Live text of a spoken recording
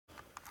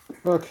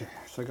Okay,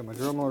 so I got my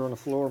drill motor on the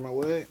floor my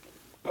way.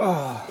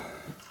 So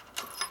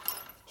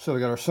we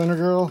got our center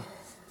drill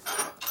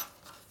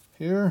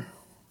here,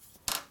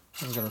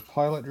 and we got our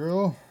pilot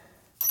drill,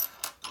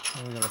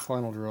 and we got our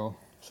final drill.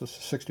 So it's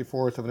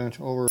 1/64 of an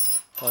inch over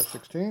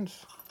 5/16.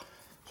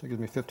 So it gives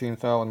me 15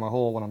 thou in my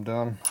hole when I'm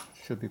done.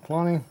 Should be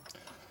plenty,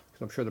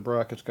 because I'm sure the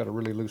bracket's got a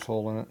really loose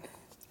hole in it.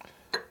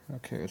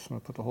 Okay, so I'm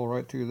going to put the hole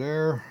right through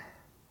there.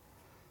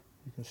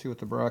 You can see what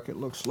the bracket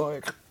looks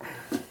like.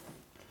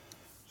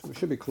 So we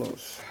should be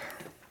close.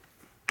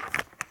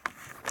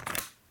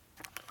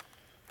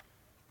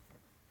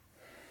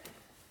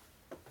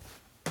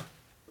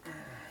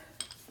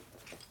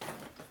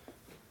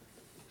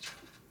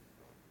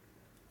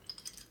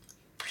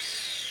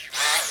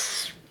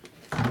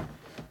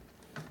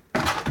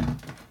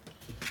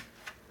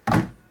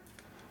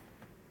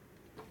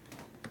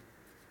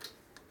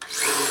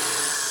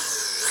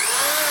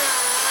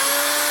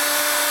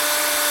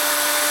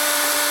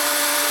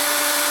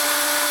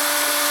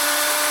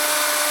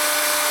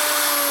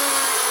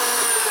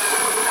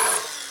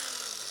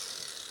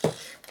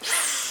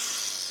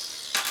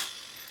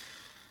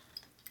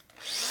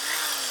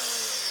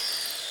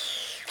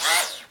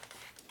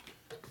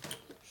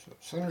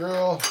 Center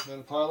drill,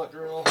 then pilot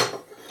drill.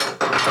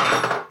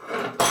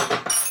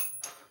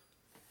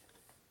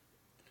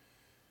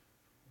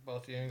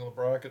 About the angle the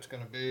bracket's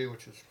going to be,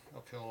 which is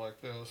uphill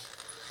like this.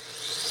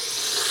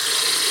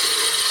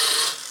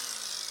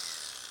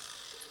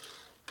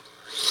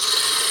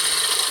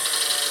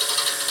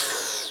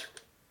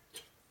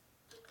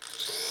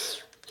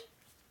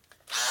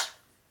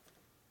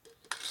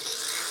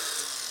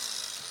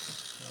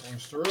 That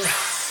one's through.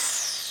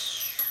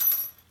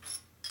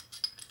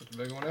 Put the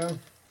big one in.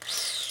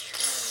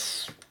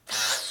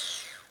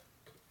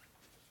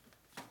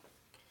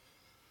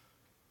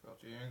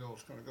 The angle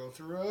is going to go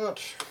through it.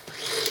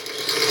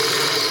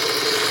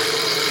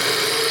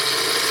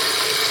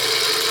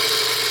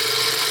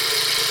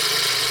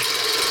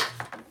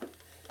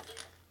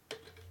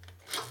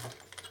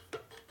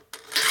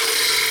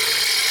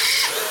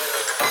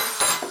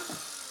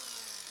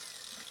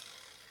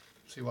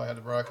 See why I had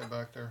the bracket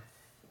back there?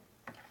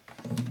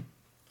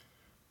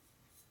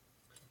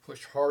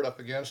 Pushed hard up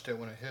against it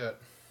when it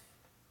hit.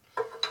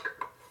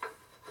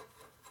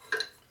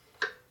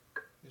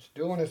 It's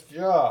doing its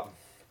job.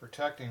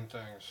 Protecting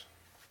things.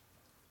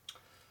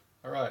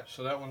 Alright,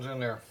 so that one's in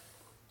there.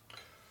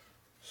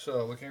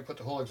 So we can put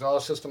the whole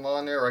exhaust system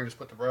on there, or I can just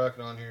put the bracket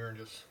on here and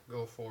just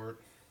go for it.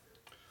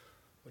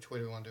 Which way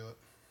do we want to do it?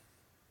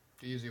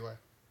 The easy way.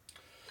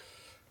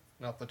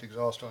 Not put the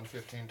exhaust on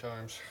 15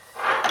 times.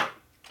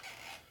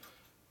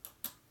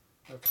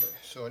 Okay,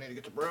 so I need to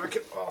get the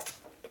bracket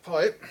off the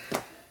pipe.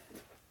 So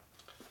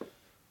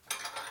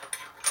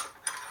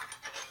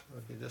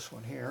it'd be this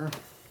one here.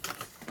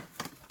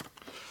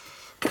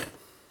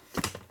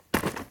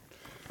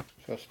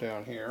 That's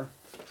down here.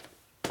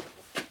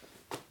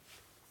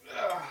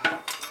 So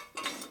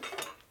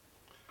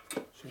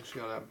you can see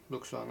how that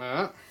looks on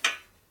that.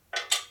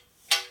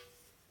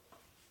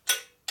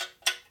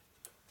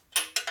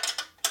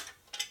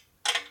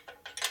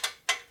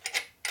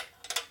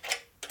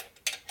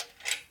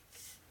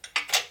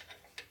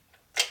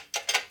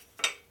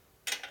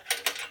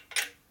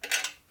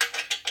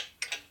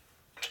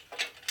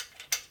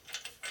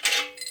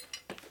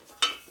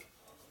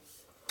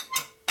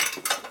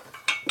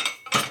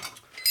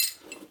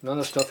 None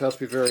of this stuff has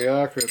to be very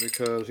accurate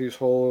because these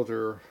holes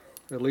are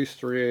at least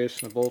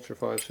 3/8 and the bolts are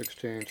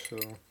 5/16, so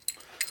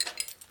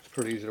it's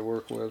pretty easy to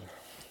work with.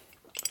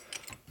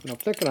 And I'm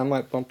thinking I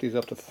might bump these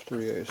up to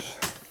 3/8.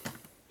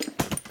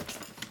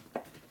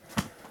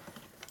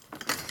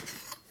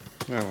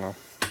 I don't know.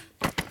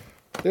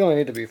 They only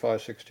need to be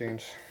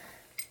 5/16.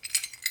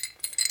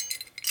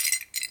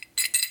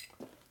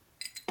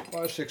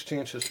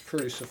 5/16 is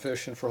pretty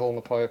sufficient for holding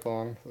the pipe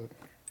on, but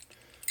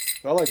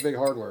I like big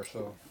hardware,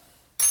 so.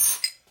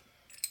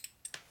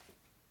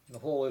 The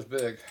hole is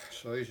big,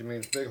 so usually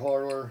means big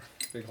hardware,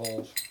 big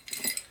holes.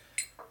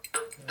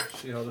 Let's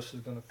see how this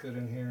is going to fit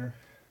in here.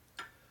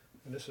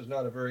 And this is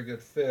not a very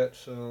good fit,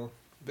 so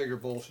bigger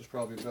bolts is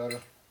probably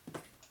better.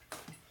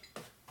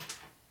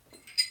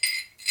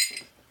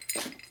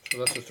 So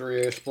that's a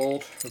 3/8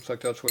 bolt. Looks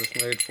like that's what it's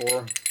made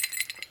for.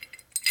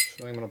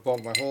 So I'm going to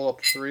bump my hole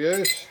up to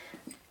 3/8.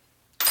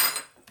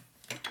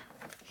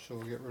 So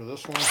we'll get rid of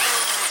this one.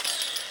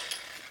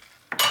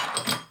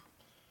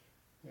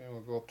 And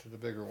we'll go up to the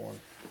bigger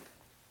one.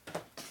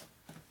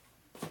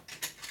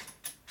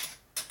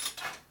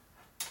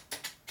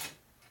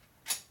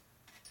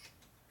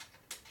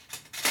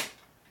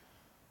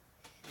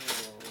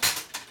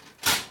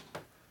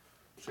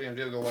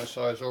 CMD will go one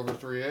size over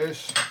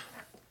 3/8.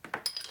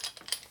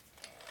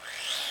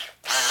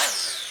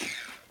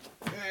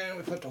 And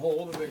we put the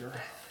hole a little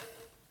bigger.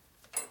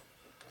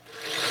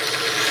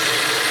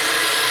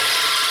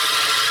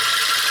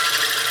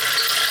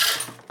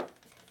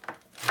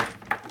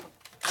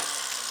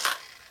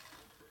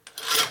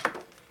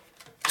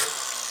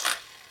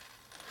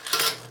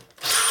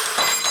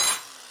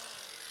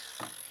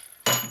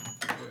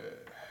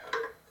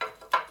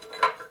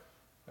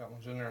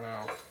 One's in there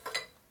now.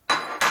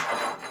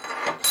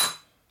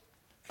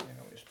 Okay,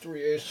 now we use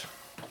 3/8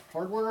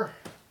 hardware.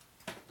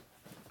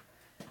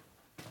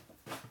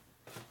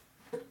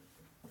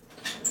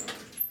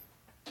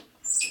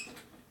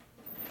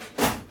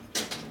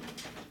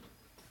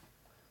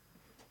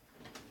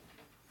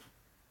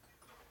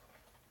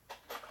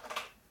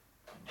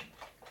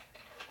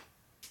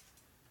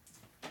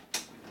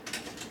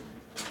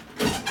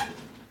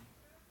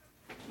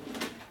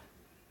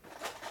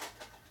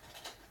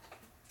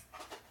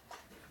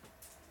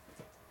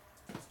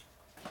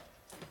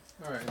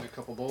 Alright, and a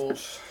couple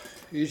bolts.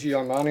 Easy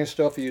on mounting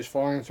stuff, you use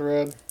fine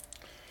thread.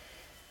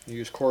 You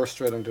use coarse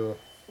thread when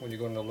you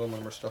go into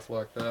aluminum or stuff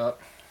like that.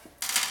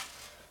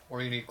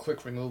 Or you need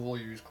quick removal,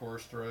 you use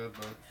coarse thread,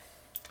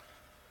 but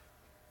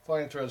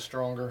fine thread's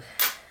stronger.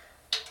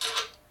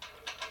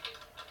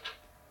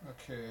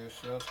 Okay,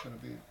 so that's going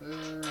to be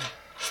there.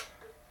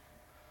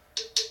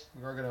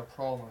 We are going to have a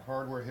problem with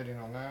hardware hitting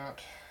on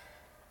that.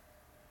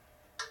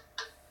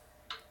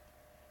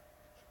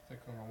 I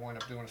think what I'm going to wind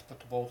up doing is put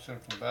the bolts in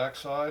from the back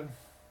side.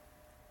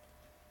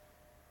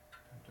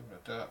 And doing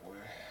it that way.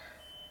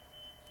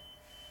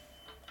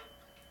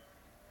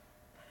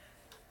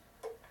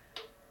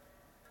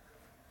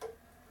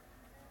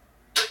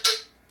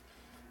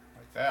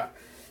 Like that.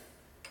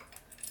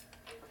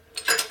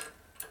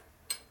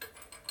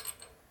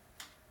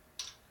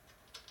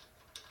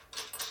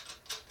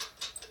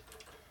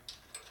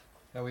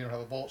 Now we don't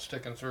have a bolt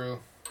sticking through,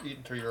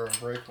 eating through your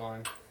brake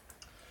line.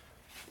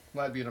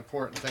 Might be an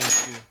important thing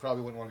that you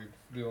probably wouldn't want to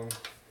be doing.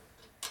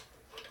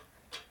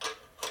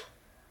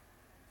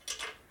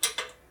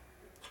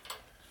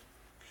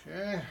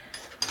 Okay.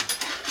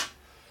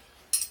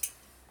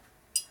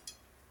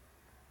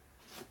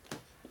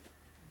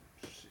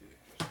 Let's see,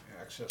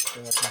 access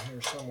back in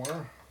here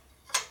somewhere.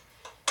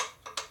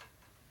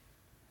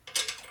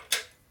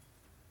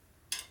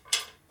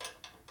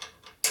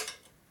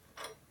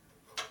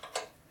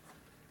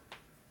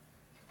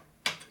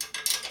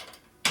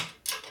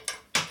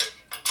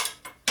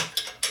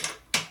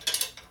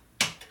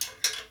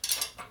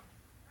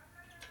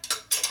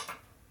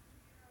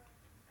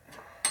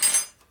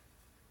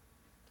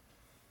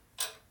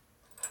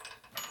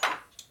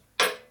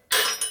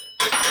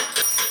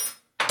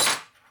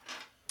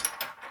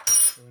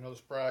 We know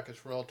this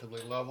bracket's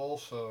relatively level,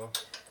 so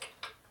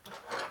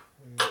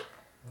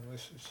at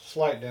least it's a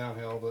slight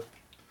downhill, but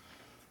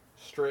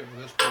straight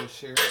with this piece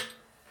here.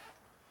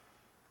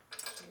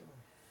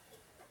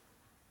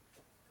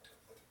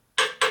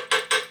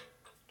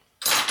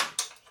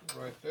 So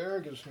right there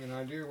gives me an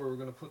idea where we're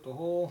going to put the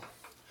hole.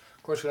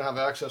 Of course, we don't have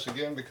access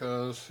again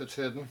because it's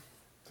hidden.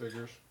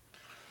 Figures.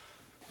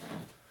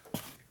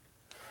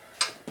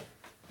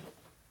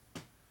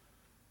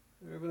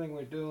 Everything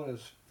we're doing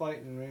is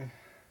fighting me.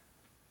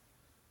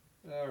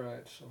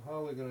 Alright, so how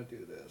are we going to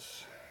do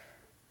this?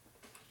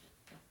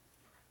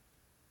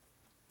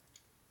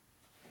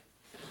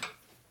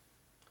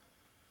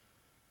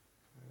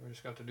 We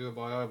just got to do it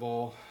by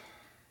eyeball.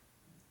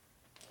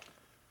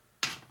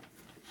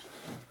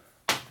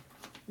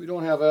 We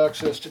don't have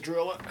access to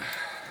drill it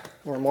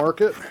or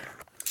mark it.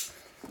 So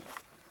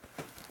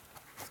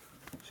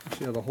you can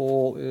see how the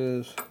hole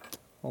is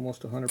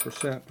almost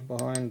 100%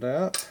 behind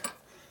that.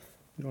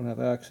 We don't have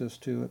access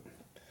to it.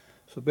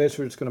 So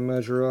basically it's going to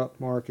measure up,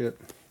 mark it.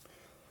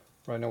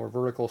 Right now we're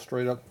vertical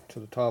straight up to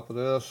the top of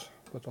this,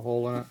 put the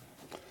hole in it.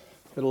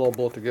 It'll all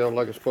bolt together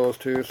like it's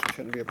supposed to, so it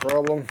shouldn't be a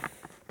problem.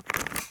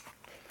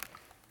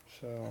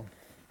 So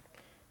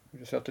we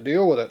just have to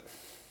deal with it.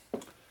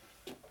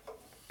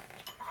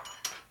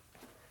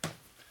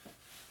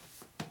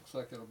 Looks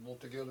like it'll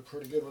bolt together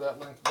pretty good with that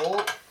length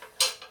bolt.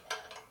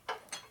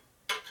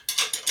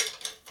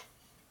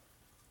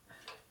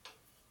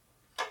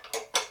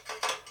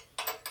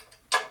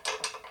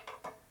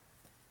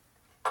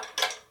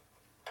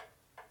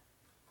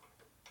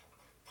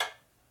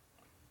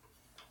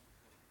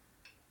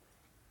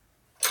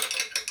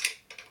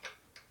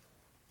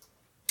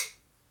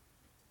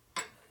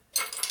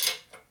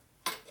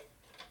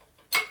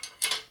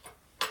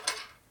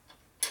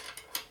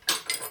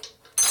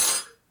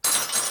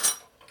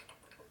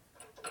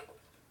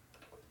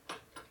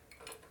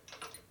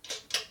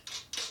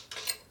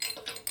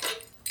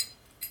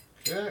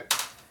 Okay.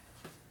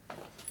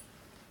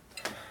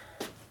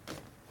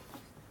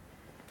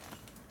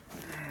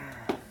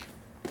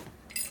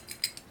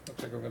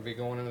 Looks like we're going to be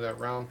going into that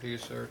round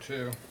piece there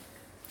too.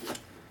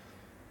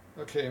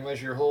 Okay,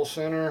 measure your hole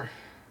center.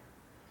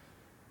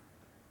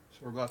 So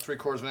we're about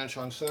 3/4 of an inch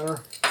on center.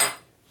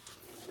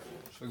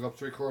 So we go up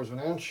 3/4 of an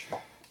inch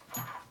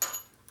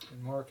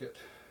and mark it.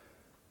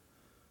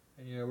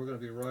 And yeah, we're going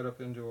to be right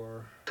up into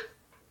our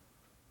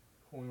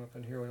point up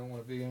in here we don't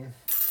want to be in.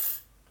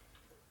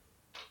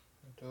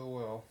 Oh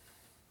well.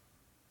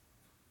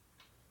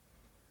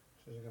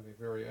 This isn't going to be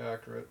very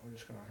accurate. We're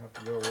just going to have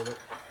to go with it.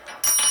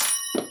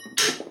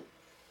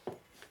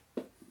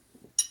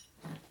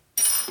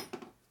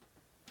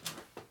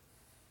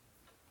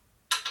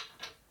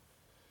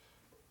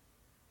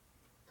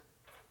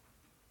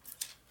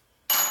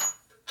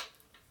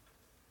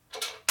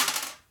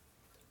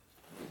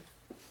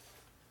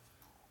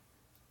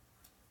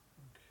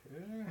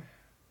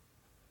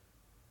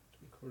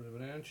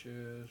 wrench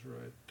is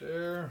right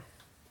there.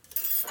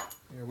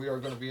 Yeah, we are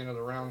going to be into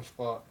the round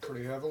spot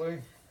pretty heavily.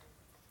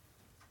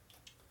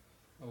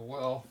 Oh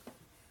well.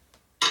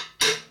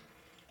 Just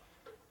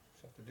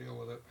have to deal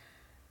with it.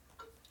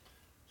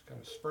 It's kind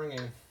of springy.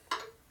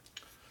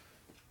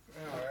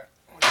 Alright,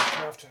 we just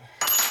have to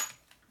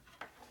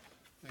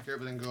make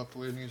everything go up the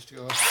way it needs to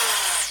go.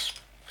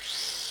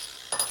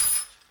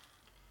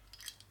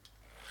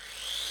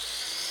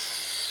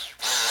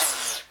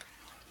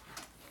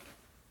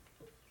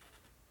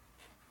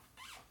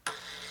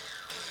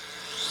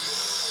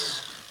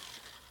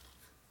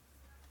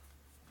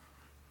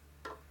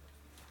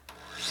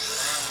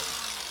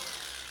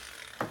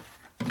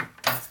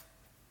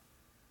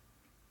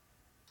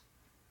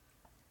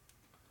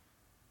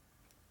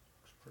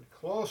 Pretty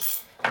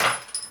close.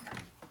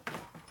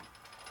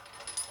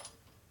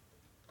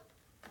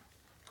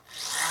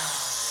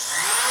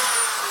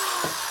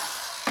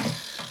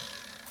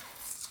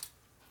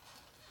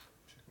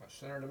 Check my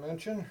center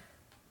dimension.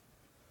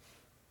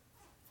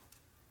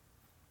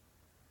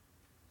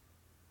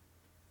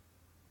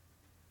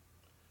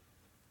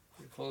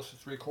 Pretty close to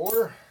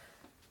 3/4.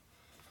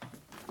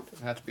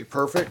 Doesn't have to be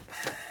perfect.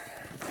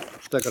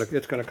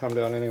 It's going to come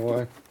down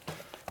anyway.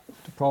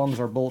 The problem is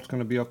our bolt's going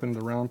to be up in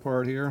the round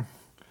part here.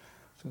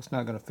 So it's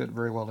not going to fit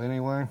very well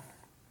anyway.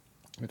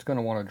 It's going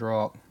to want to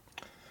drop.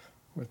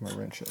 Where's my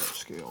wrench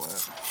scale at?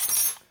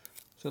 So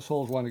this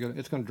hole's wanting to go.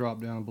 It's going to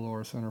drop down below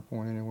our center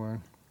point anyway.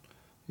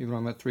 Even though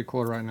I'm at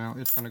 3/4 right now,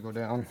 it's going to go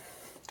down.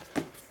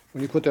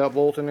 When you put that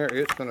bolt in there,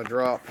 it's going to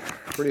drop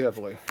pretty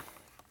heavily.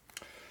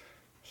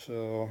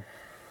 So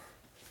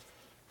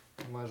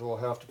you might as well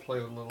have to play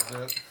with it a little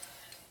bit.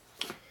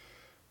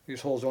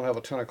 These holes don't have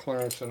a ton of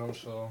clearance in them,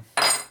 so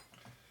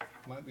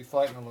might be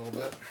fighting a little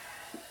bit.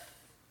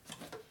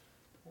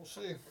 We'll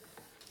see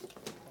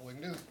what we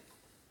can do. In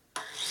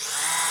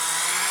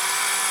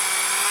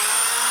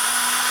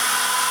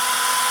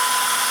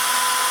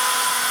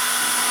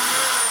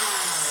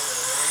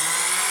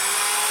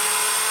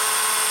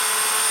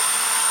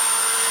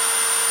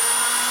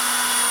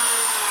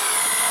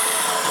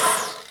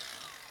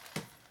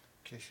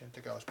case you didn't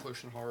think I was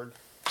pushing hard.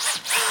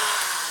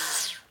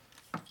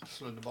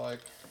 Slid the bike.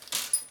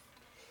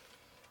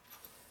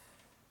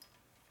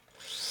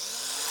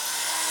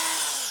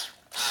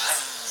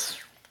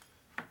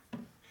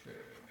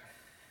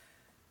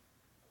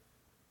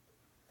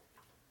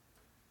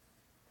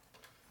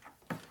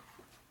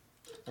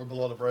 We're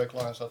below the brake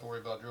line, so I have to worry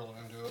about drilling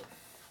into it.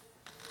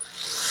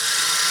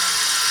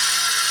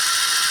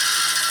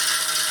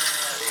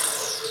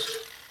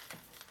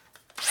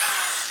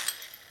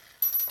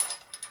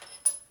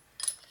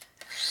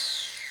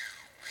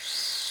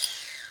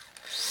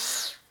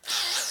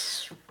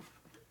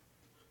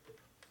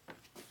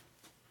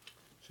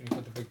 So you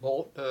put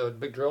the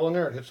big drill in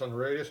there, it hits on the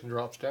radius and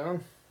drops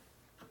down.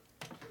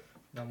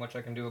 Not much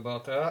I can do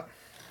about that.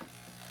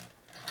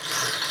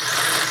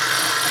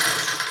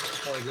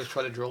 All you do is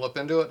try to drill up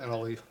into it, and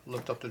I'll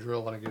lift up the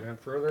drill when I get in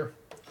further.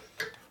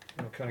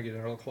 And I'll kind of get in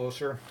a little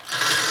closer.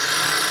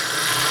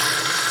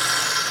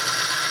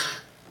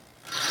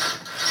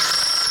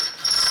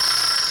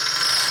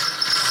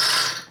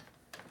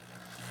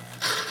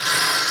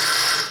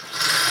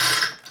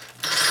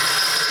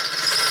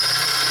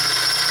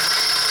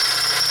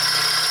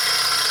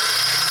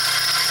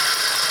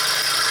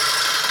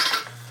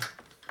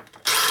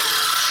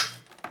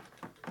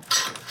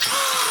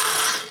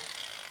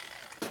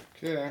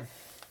 Okay.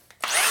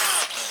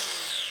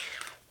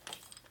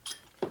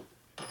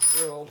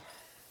 Drilled.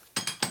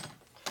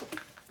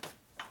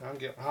 I'm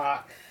getting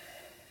hot.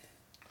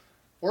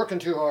 Working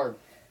too hard.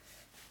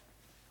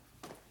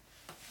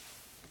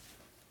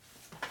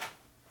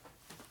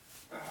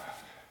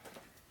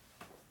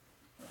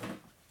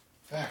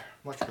 There,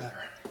 much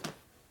better.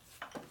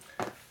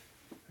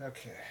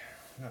 Okay,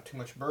 not too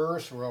much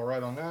burr, so we're all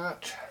right on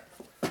that.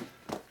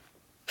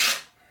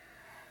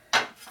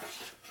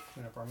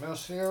 Clean up our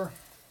mess here.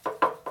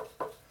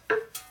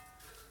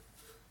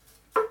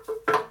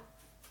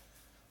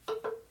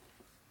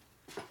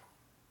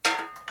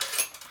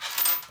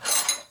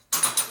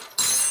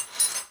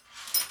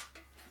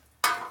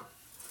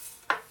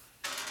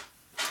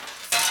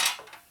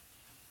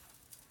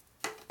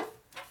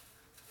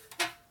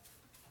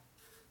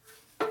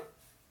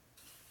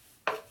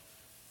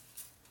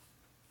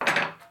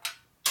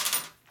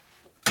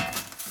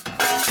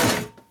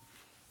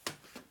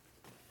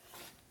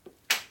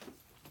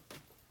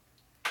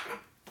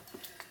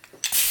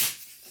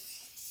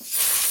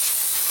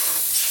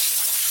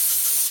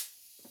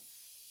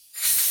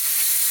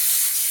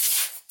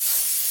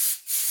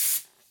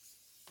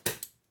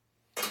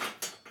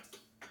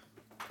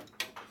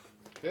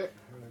 Okay,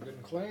 really good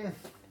and clean.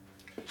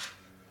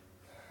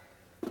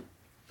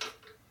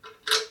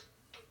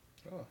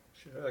 Oh,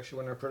 shit, that actually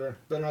went there better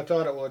than I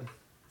thought it would.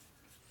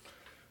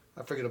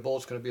 I figured the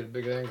bolt's going to be at a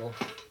big angle.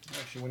 It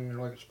actually went in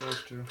there like it's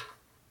supposed to.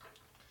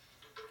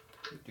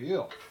 Good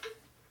deal.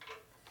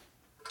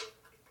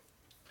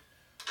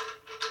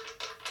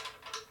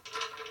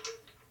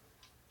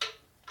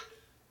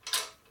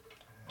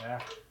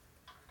 Yeah.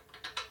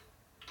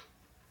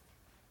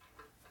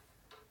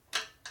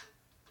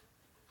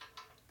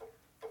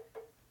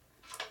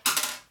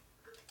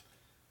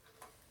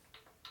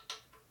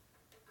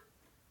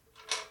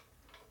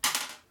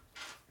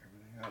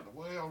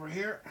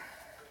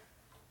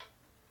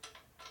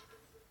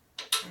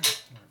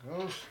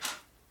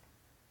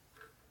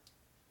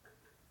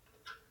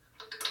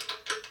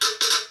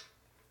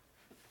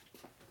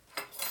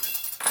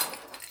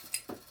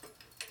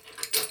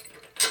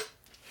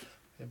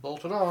 They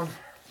bolted on.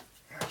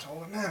 That's all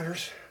that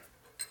matters.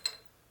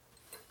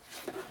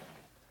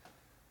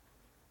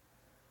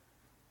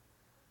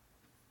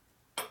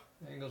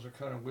 Angles are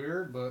kind of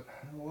weird, but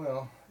oh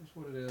well, that's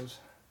what it is.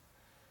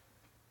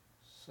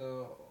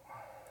 So,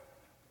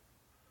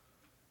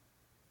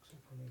 looks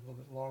like we need a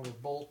little bit longer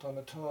bolt on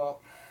the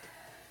top.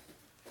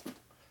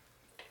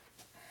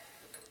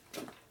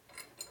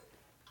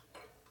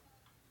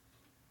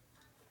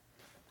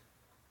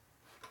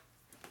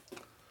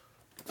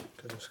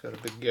 Because it's got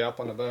a big gap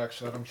on the back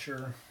side, I'm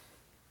sure.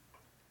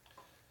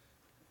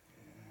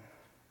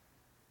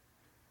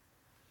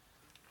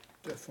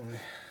 Definitely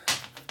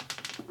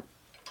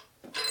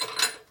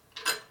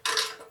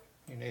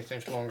need an 1/8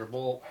 inch longer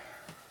bolt.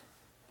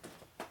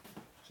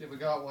 See if we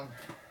got one.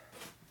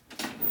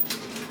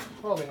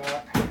 Probably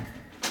not.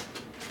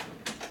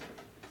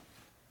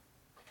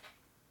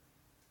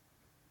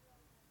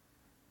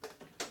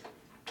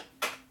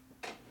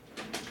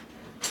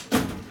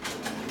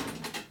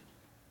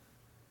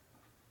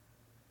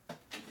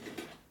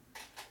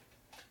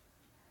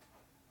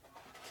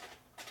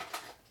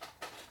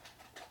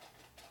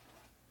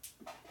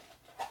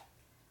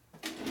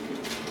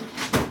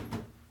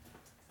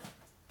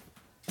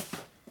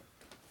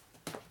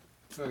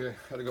 Okay,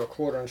 had to go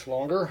 1/4 inch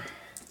longer.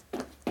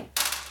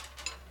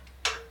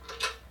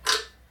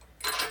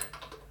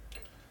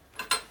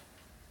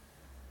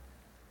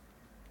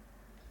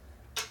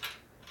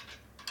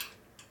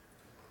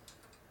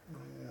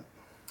 Yeah.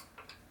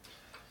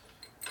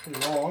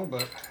 Pretty long,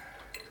 but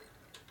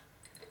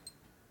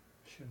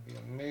shouldn't be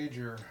a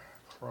major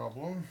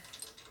problem.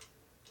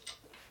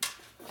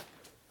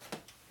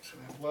 So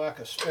the lack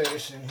of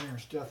space in here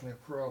is definitely a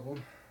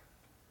problem.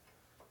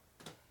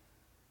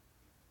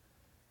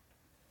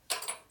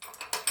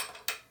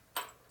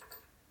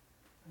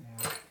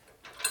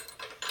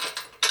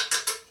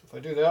 If I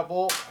do that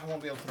bolt, I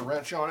won't be able to put a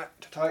wrench on it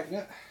to tighten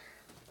it.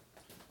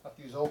 I'll have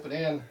to use open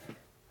end.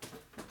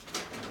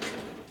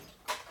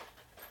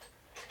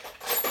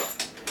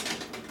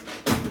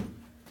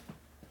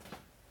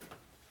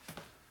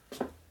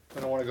 I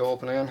don't want to go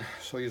open end,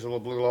 so I use a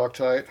little blue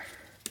Loctite.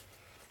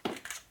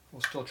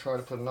 We'll still try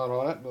to put a nut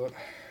on it, but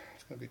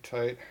it's going to be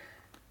tight.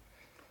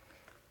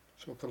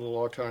 So we'll put a little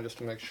Loctite on just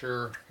to make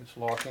sure it's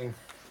locking.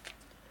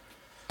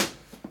 So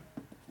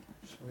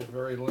we have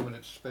very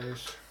limited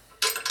space.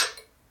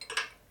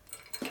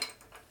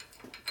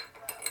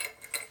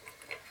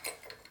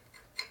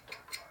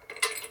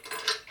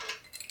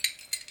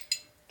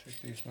 Take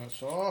these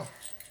nuts off.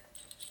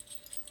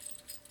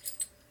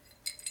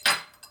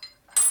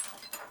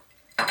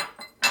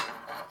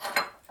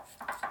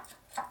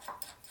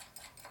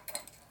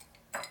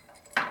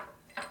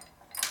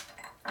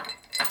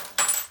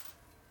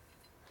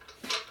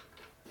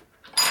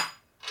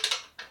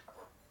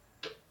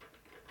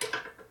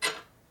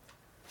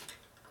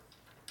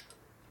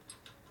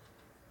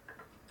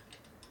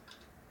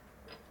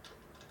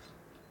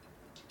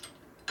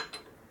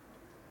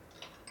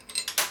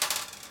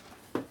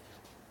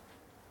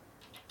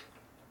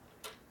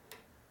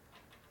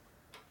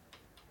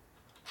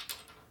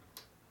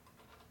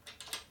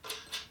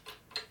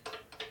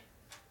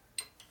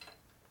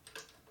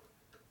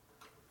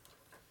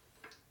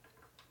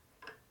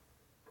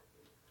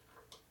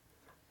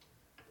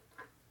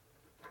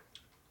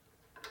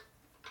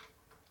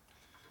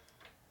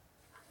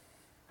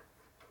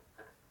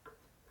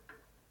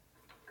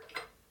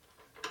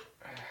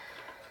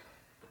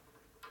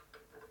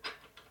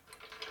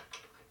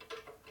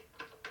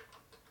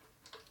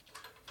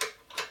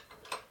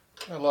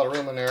 Got a lot of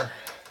room in there,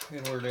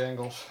 inward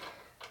angles.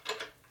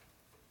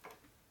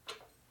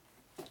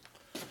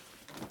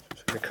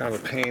 It's gonna be kind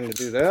of a pain to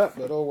do that,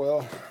 but oh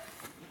well.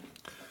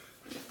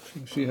 So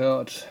you can see how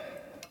it's,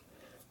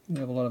 you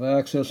have a lot of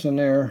access in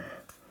there.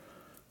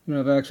 You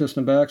don't have access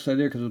in the backside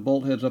there because the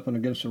bolt head's up and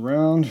against the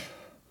round.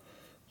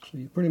 So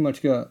you pretty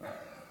much got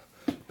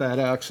bad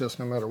access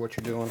no matter what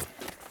you're doing.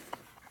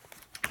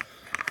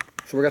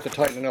 So we got to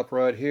tighten it up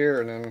right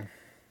here, and then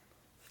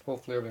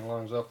hopefully everything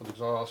lines up with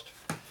exhaust.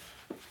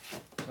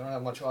 I don't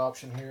have much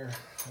option here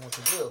on what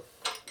to do.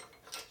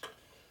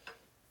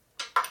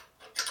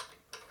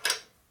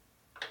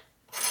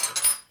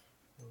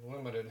 We're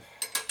limited.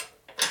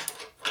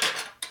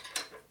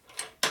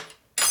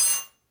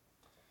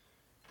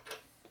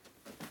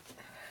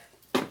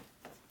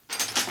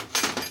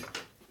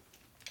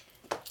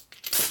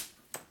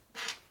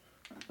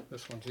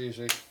 This one's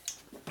easy.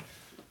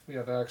 We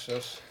have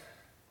access.